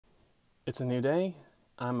It's a new day,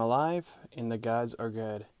 I'm alive, and the gods are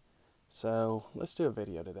good. So let's do a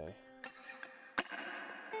video today.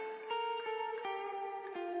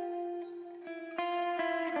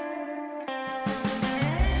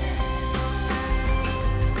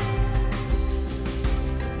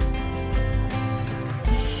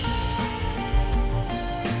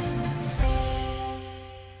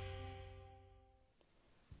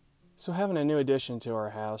 So having a new addition to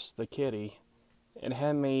our house, the kitty, it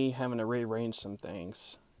had me having to rearrange some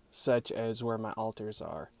things, such as where my altars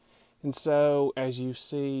are. And so, as you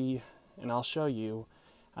see, and I'll show you,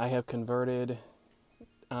 I have converted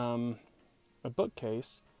a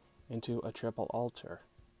bookcase into a triple altar.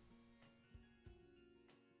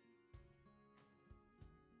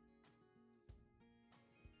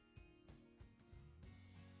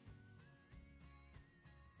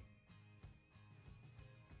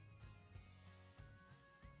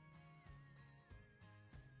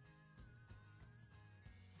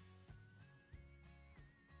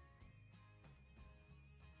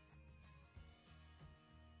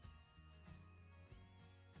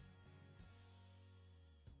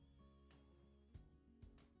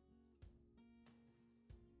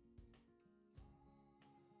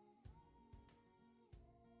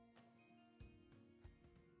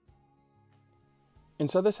 And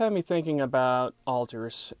so this had me thinking about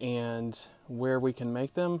altars and where we can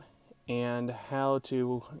make them and how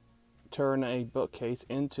to turn a bookcase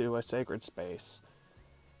into a sacred space.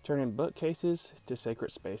 Turning bookcases to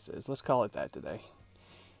sacred spaces. Let's call it that today.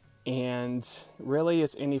 And really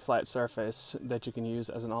it's any flat surface that you can use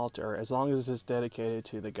as an altar as long as it's dedicated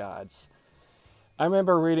to the gods. I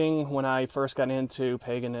remember reading when I first got into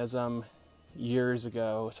paganism years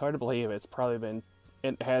ago. It's hard to believe it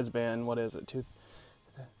has been, what is it,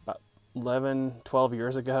 about 11, 12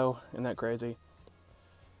 years ago. Isn't that crazy?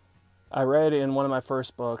 I read in one of my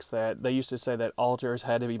first books that they used to say that altars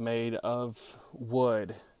had to be made of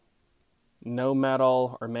wood, no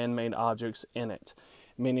metal or man-made objects in it.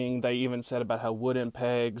 Meaning they even said about how wooden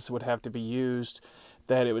pegs would have to be used,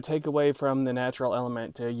 that it would take away from the natural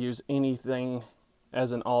element to use anything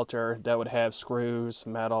as an altar that would have screws,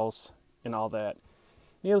 metals, and all that.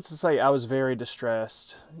 Needless to say, I was very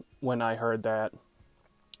distressed when I heard that.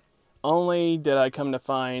 Only did I come to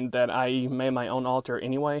find that I made my own altar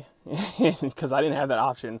anyway, because I didn't have that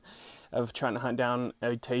option of trying to hunt down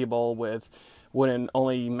a table with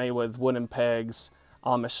only made with wooden pegs,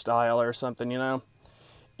 Amish style or something, you know,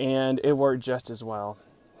 and it worked just as well.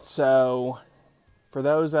 So, for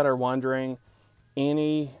those that are wondering,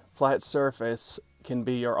 any flat surface can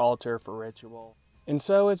be your altar for ritual. And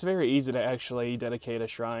so it's very easy to actually dedicate a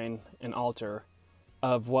shrine, an altar,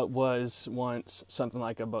 of what was once something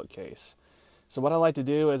like a bookcase. So what I like to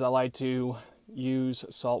do is I like to use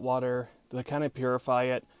salt water to kind of purify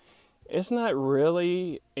it. It's not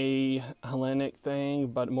really a Hellenic thing,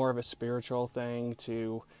 but more of a spiritual thing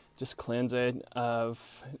to just cleanse it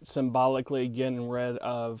of symbolically getting rid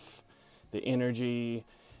of the energy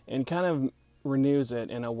and kind of renews it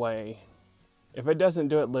in a way. If it doesn't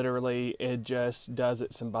do it literally, it just does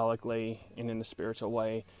it symbolically and in a spiritual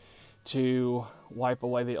way to wipe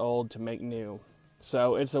away the old to make new.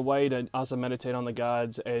 So it's a way to also meditate on the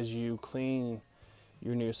gods as you clean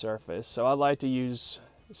your new surface. So I like to use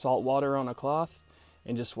salt water on a cloth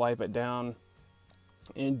and just wipe it down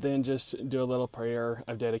and then just do a little prayer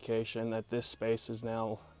of dedication that this space is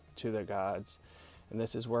now to the gods and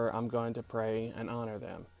this is where I'm going to pray and honor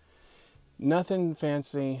them. Nothing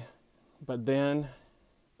fancy, but then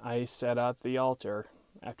I set up the altar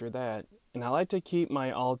after that. And I like to keep my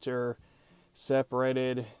altar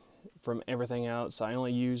separated from everything else. I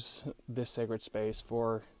only use this sacred space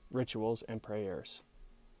for rituals and prayers.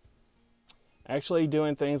 Actually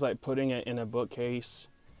doing things like putting it in a bookcase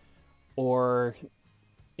or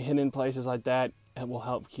hidden places like that, it will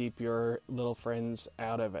help keep your little friends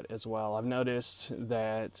out of it as well. I've noticed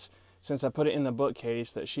that since I put it in the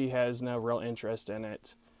bookcase that she has no real interest in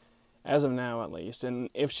it, as of now at least. And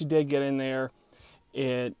if she did get in there,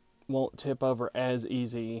 it won't tip over as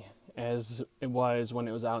easy as it was when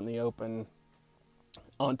it was out in the open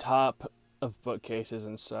on top of bookcases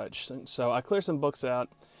and such. So I clear some books out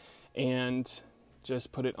and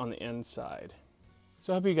just put it on the inside.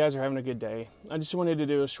 So I hope you guys are having a good day. I just wanted to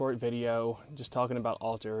do a short video just talking about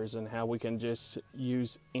altars and how we can just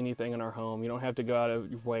use anything in our home. You don't have to go out of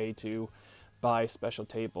your way to buy special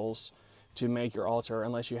tables to make your altar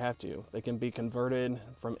unless you have to. They can be converted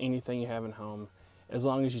from anything you have in home, as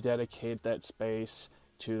long as you dedicate that space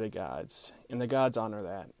to the gods. And the gods honor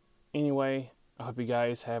that. Anyway, I hope you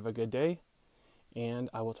guys have a good day, and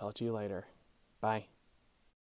I will talk to you later. Bye.